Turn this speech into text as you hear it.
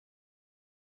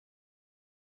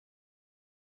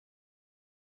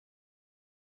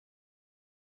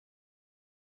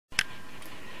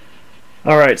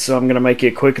Alright, so I'm going to make you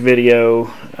a quick video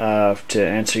to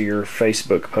answer your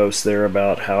Facebook post there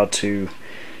about how to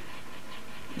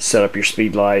set up your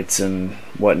speed lights and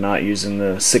whatnot using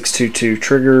the 622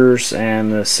 triggers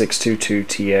and the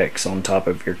 622TX on top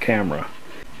of your camera.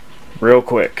 Real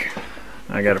quick,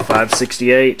 I got a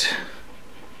 568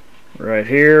 right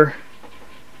here.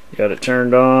 Got it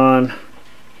turned on.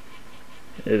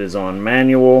 It is on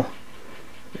manual.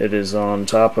 It is on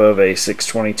top of a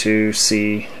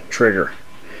 622C trigger.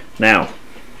 Now,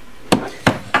 I'm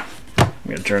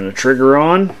going to turn the trigger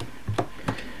on.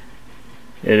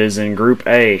 It is in group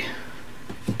A.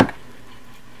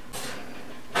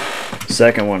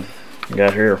 Second one I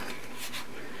got here.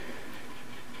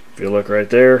 If you look right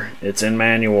there, it's in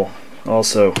manual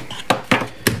also.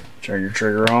 Turn your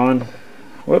trigger on.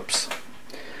 Whoops.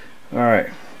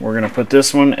 Alright, we're going to put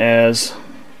this one as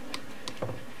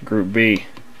group B.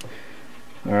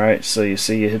 Alright, so you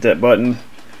see you hit that button,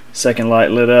 second light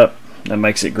lit up, that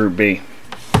makes it group B.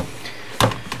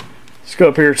 Let's go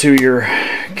up here to your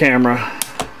camera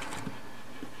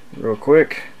real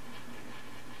quick.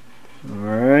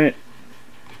 Alright,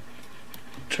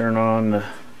 turn on the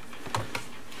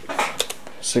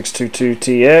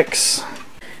 622TX.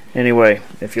 Anyway,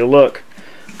 if you look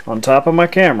on top of my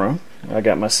camera, I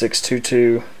got my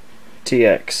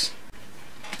 622TX.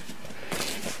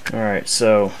 Alright,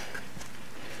 so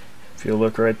if you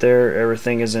look right there,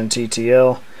 everything is in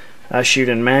TTL. I shoot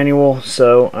in manual,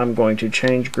 so I'm going to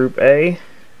change group A.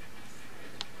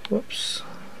 Whoops.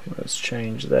 Let's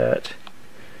change that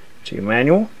to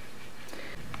manual.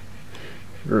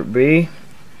 Group B.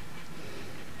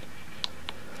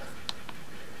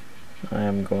 I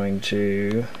am going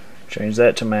to change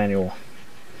that to manual.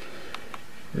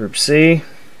 Group C.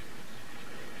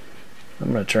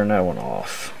 I'm going to turn that one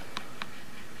off.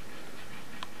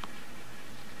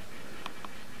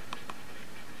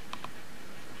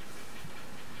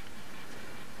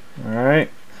 Alright,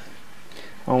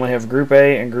 I only have group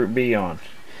A and group B on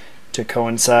to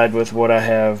coincide with what I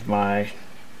have my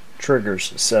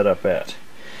triggers set up at.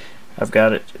 I've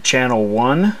got it channel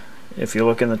 1. If you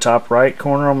look in the top right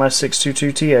corner on my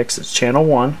 622TX, it's channel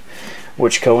 1,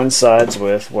 which coincides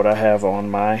with what I have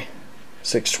on my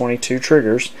 622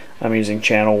 triggers. I'm using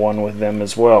channel 1 with them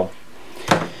as well.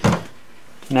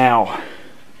 Now,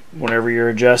 whenever you're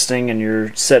adjusting and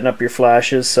you're setting up your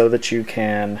flashes so that you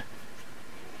can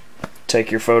take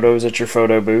your photos at your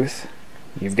photo booth,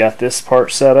 you've got this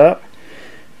part set up.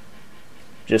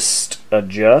 Just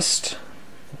adjust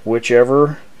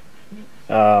whichever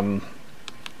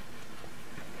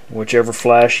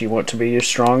flash you want to be your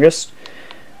strongest.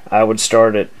 I would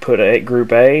start at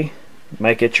group A,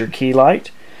 make it your key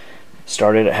light,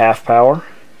 start it at half power.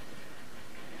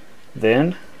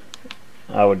 Then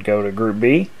I would go to group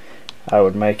B. I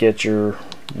would make it your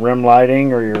rim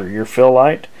lighting or your fill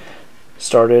light.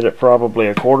 Start it at probably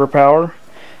a quarter power.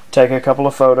 Take a couple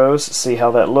of photos, see how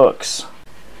that looks.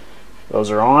 Those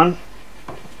are on.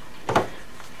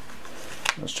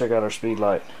 Let's check out our speed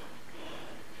light.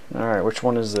 Alright, which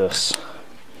one is this?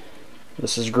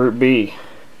 This is group B.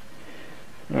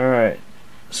 Alright,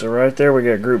 so right there we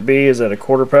got group B is at a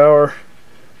quarter power.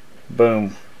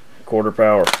 Boom, quarter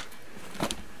power.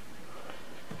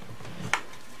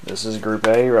 This is group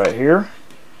A right here.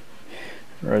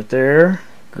 Right there.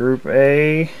 Group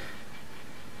A,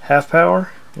 half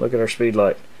power. Look at our speed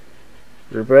light.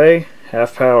 Group A,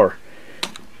 half power.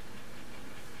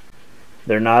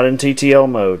 They're not in TTL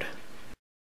mode.